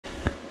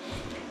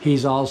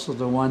He's also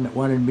the one that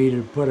wanted me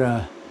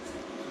to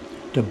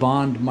to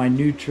bond my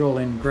neutral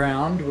and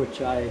ground,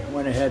 which I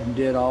went ahead and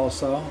did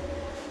also.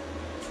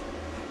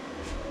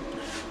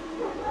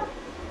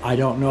 I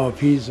don't know if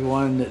he's the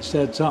one that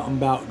said something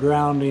about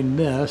grounding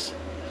this.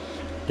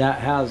 That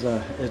has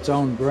its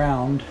own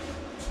ground.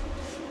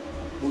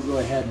 We'll go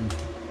ahead and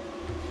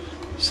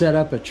set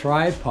up a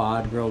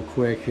tripod real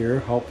quick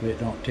here. Hopefully it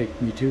don't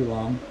take me too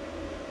long.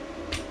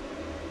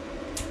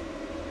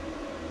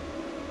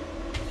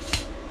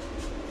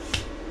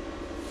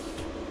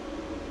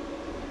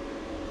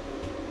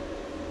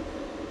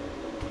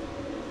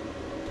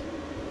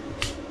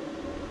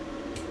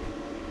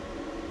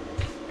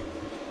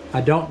 I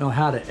don't know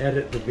how to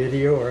edit the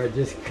video, or I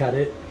just cut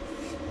it.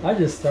 I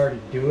just started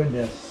doing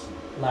this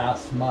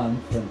last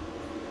month, and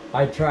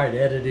I tried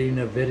editing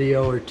a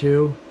video or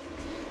two.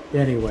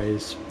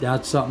 Anyways,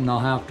 that's something I'll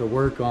have to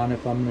work on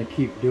if I'm going to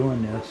keep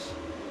doing this.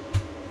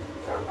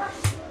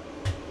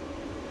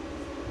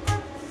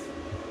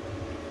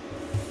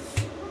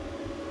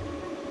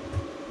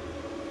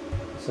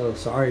 So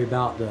sorry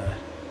about the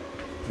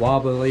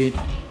wobbly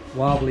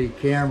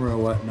camera or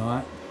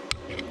whatnot,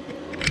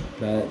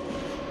 but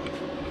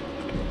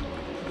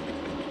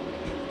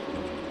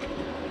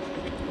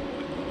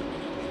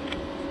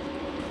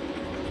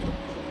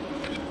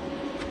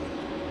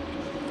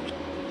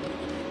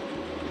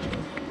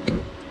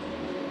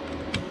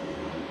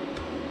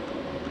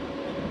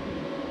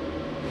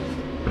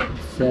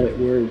set it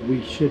where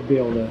we should be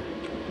able to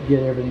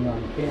get everything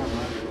on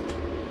camera.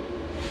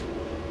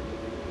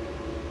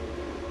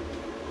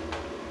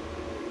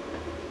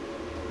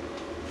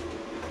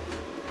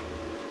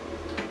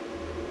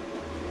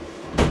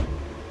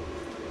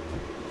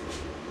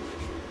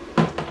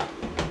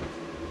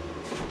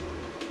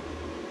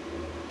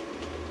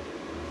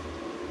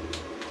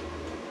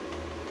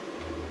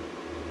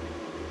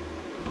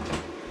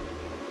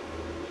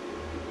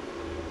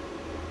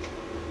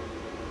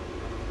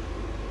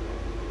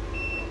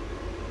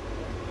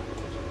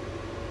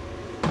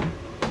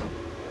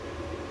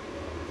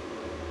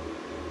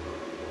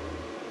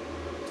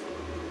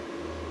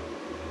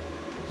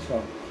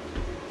 So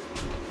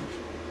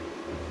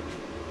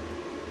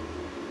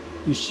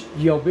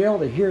you'll be able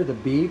to hear the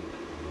beep.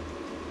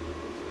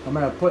 I'm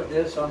going to put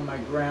this on my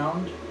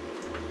ground.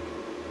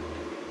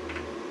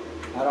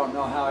 I don't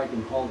know how I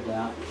can hold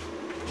that.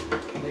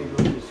 Maybe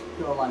we'll just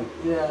go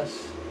like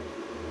this,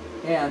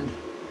 and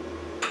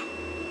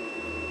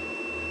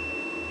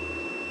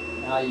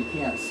now you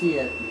can't see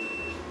it.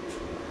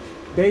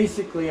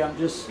 Basically, I'm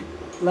just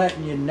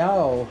letting you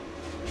know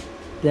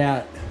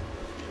that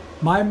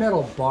my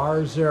metal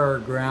bars there are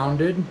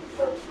grounded,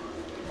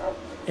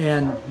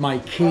 and my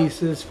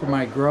cases for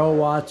my grow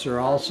watts are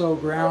also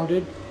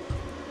grounded.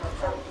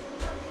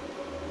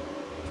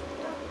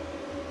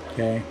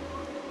 Okay.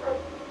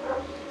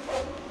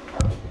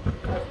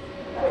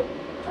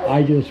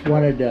 I just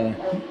wanted to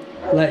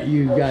let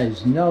you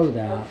guys know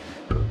that,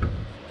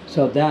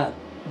 so that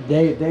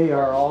they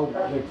are all,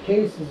 the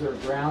cases are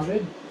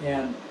grounded,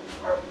 and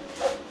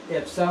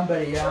if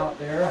somebody out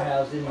there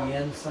has any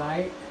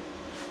insight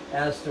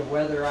as to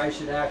whether I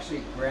should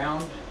actually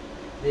ground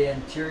the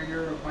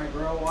interior of my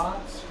grow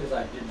watts, because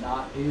I did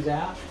not do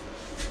that.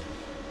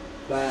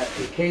 But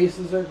the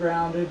cases are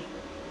grounded,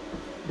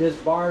 this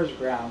bar is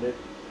grounded.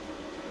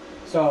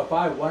 So if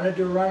I wanted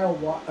to run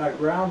a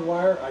ground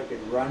wire, I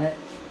could run it.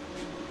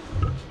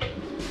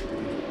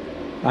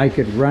 I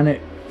could run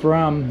it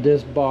from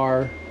this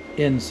bar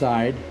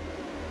inside.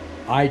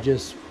 And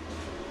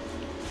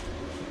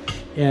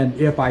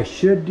if I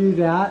should do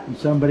that and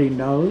somebody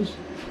knows,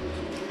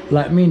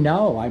 let me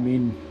know. I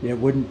mean, it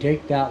wouldn't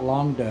take that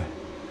long to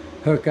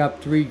hook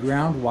up 3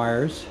 ground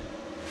wires,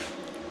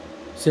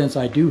 since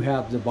I do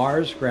have the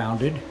bars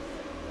grounded.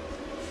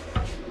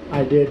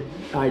 I did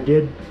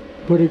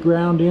put a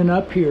ground in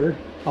up here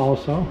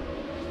also.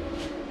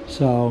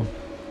 So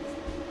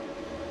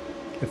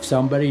if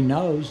somebody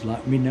knows,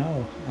 let me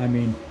know. I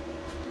mean,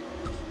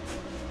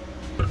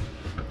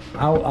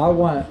 I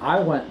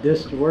want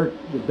this to work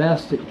the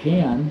best it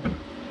can.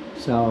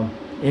 So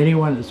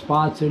anyone that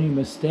spots any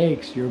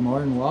mistakes, you're more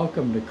than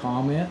welcome to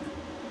comment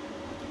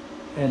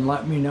and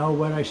let me know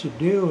what I should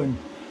do, and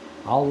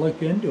I'll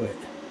look into it.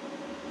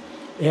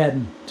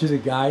 And to the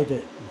guy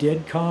that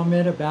did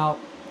comment about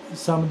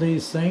some of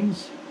these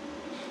things,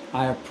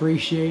 I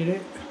appreciate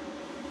it.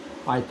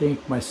 I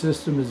think my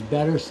system is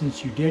better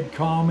since you did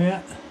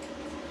comment,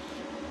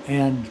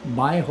 and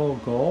my whole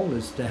goal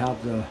is to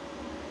have the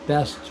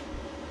best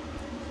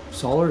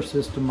solar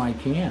system I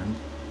can,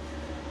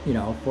 you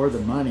know, for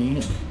the money.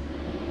 And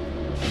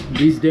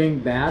these dang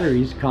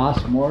batteries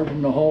cost more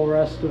than the whole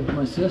rest of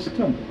my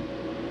system.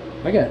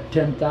 I got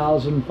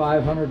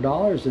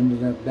 $10,500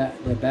 into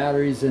the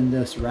batteries in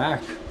this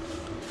rack.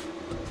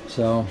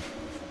 So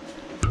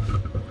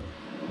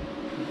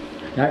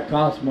that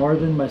costs more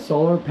than my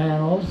solar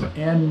panels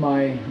and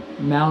my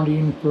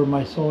mounting for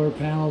my solar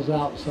panels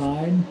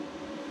outside.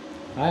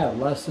 I have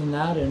less than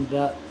that in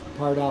that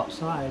part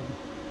outside.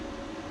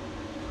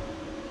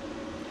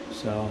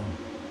 So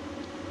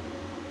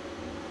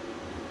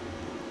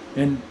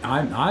And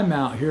I'm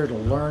out here to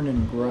learn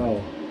and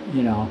grow,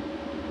 you know.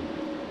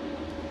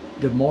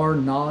 The more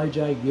knowledge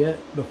I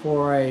get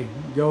before I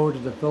go to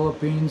the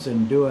Philippines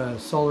and do a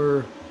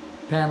solar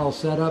panel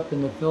setup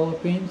in the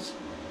Philippines,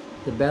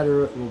 the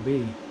better it will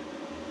be.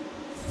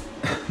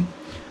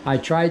 I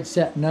tried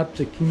setting up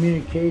the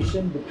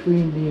communication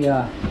between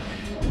the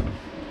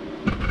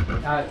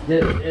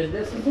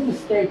this is a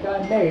mistake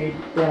I made,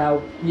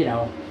 that you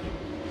know,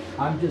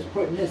 I'm just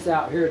putting this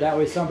out here that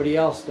way somebody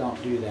else don't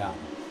do that.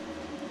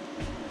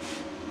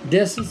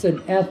 This is an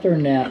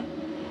Ethernet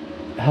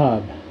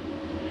hub.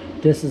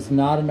 This is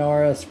not an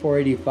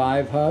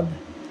RS-485 hub.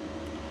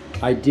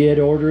 I did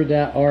order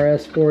that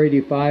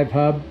RS-485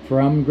 hub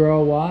from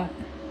GrowWatt,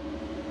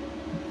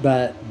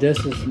 but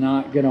this is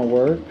not gonna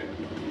work.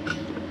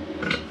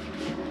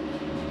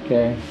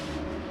 Okay,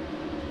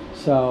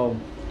 so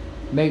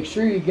make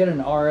sure you get an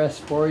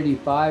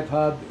RS-485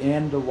 hub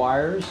and the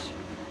wires.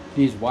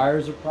 These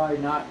wires are probably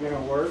not going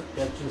to work.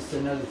 That's just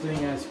another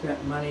thing I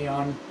spent money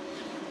on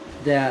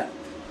that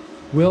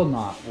will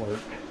not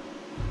work.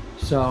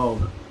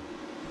 So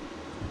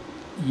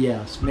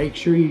yes, make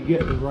sure you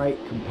get the right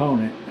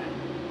component.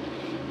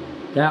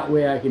 That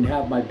way I can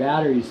have my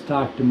batteries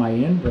talk to my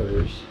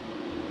inverters.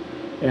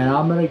 And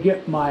I'm going to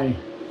get my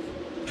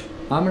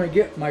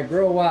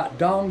GrowWatt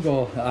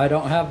dongle. I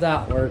don't have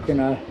that working.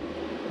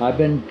 I've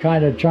been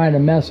kind of trying to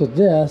mess with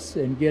this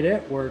and get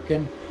it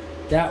working.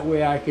 That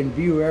way I can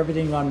view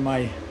everything on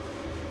my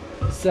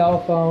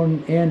cell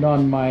phone and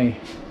on my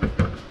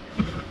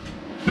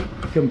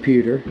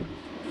computer.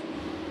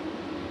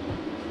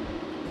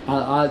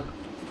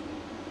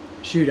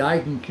 Shoot, I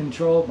can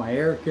control my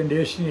air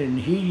conditioning and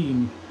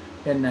heating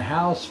in the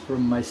house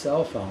from my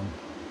cell phone.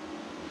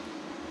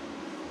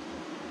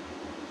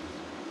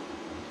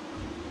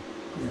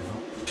 You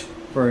know,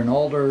 for an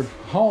older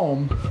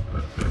home,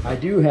 I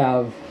do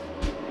have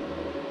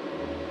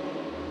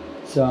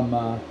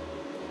some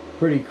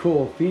pretty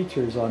cool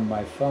features on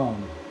my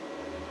phone.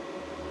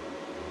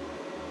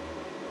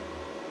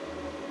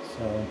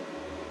 So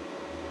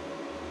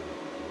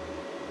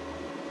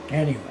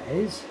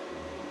anyways,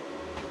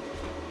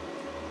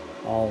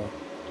 I'll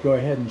go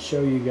ahead and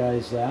show you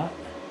guys that.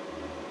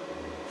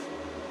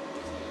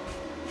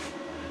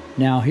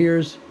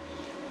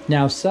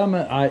 Now some,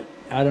 I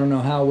don't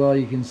know how well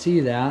you can see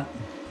that.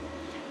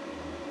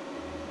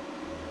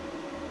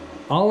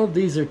 All of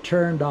these are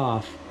turned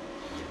off.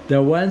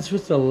 The ones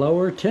with the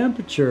lower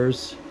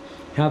temperatures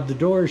have the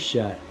doors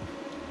shut.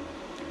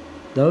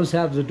 Those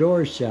have the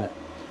doors shut.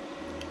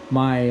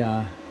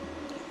 My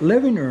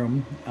living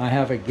room, I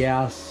have a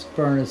gas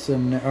furnace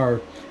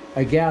or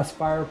a gas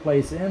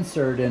fireplace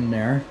insert in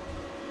there,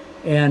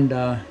 and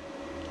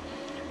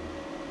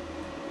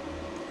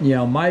you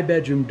know, my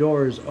bedroom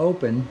door is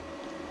open,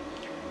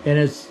 and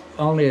it's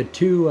only a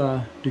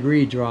 2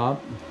 degree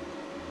drop.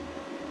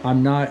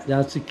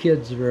 That's a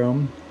kid's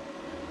room.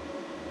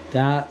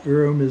 That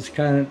room is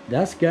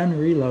that's gun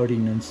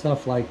reloading and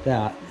stuff like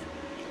that.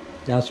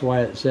 That's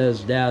why it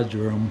says Dad's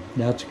room.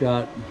 That's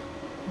got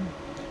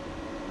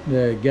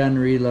the gun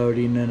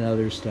reloading and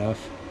other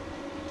stuff.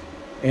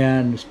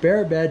 And the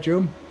spare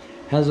bedroom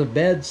has a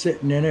bed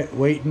sitting in it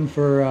waiting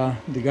for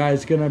the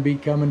guy's gonna be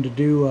coming to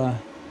do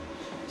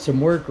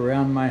some work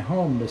around my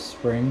home this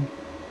spring.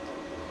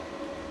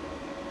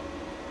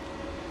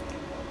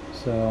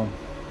 So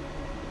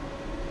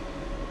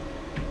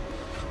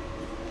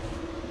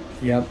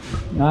yep,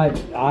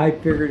 I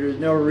figured there's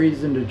no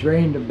reason to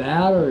drain the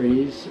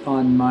batteries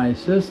on my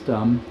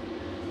system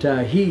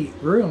to heat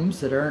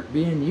rooms that aren't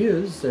being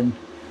used, and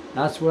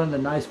that's one of the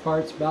nice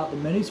parts about the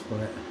mini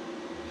split.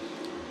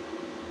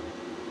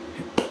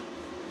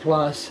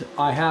 Plus,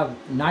 I have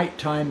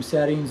nighttime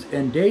settings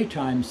and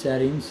daytime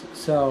settings,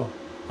 so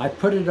I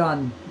put it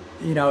on,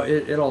 you know,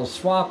 it'll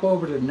swap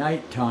over to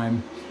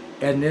nighttime,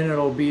 and then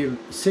it'll be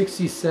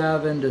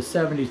 67 to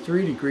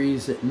 73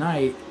 degrees at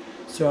night.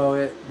 So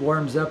it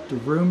warms up the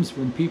rooms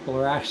when people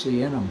are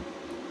actually in them.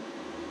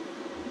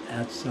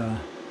 That's, I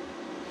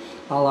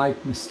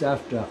like my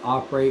stuff to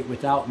operate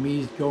without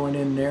me going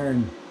in there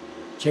and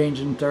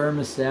changing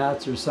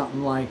thermostats or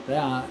something like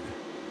that.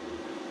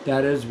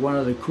 That is one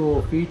of the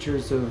cool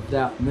features of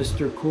that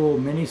Mr. Cool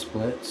mini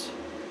splits.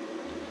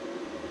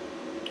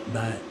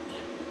 But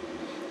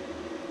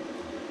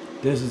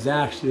this is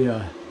actually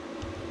a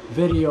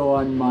video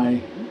on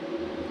my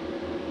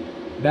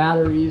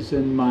batteries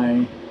and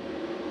my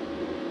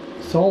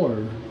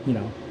solar, you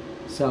know,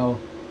 so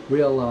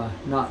we'll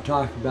not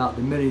talk about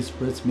the mini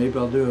splits. Maybe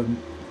I'll do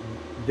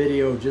a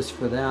video just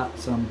for that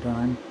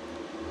sometime.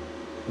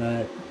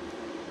 But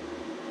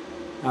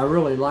I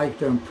really like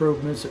the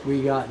improvements that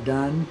we got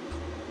done.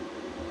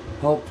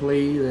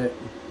 Hopefully that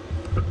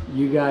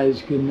you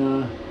guys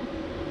can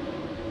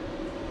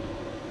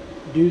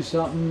do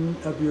something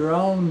of your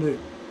own that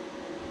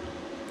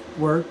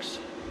works.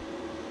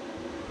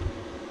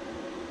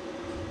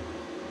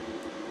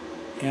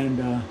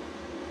 And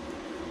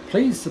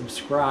please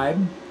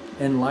subscribe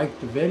and like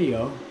the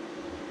video.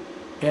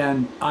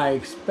 And I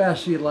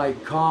especially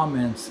like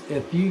comments.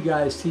 If you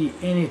guys see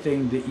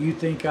anything that you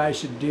think I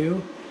should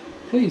do,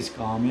 please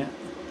comment.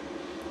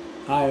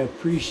 I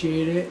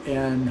appreciate it,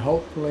 and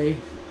hopefully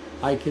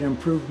I can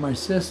improve my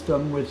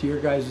system with your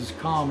guys'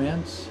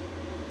 comments.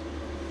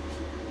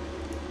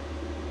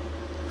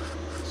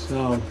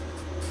 So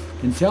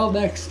until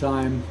next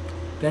time,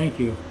 thank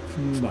you.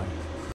 Bye.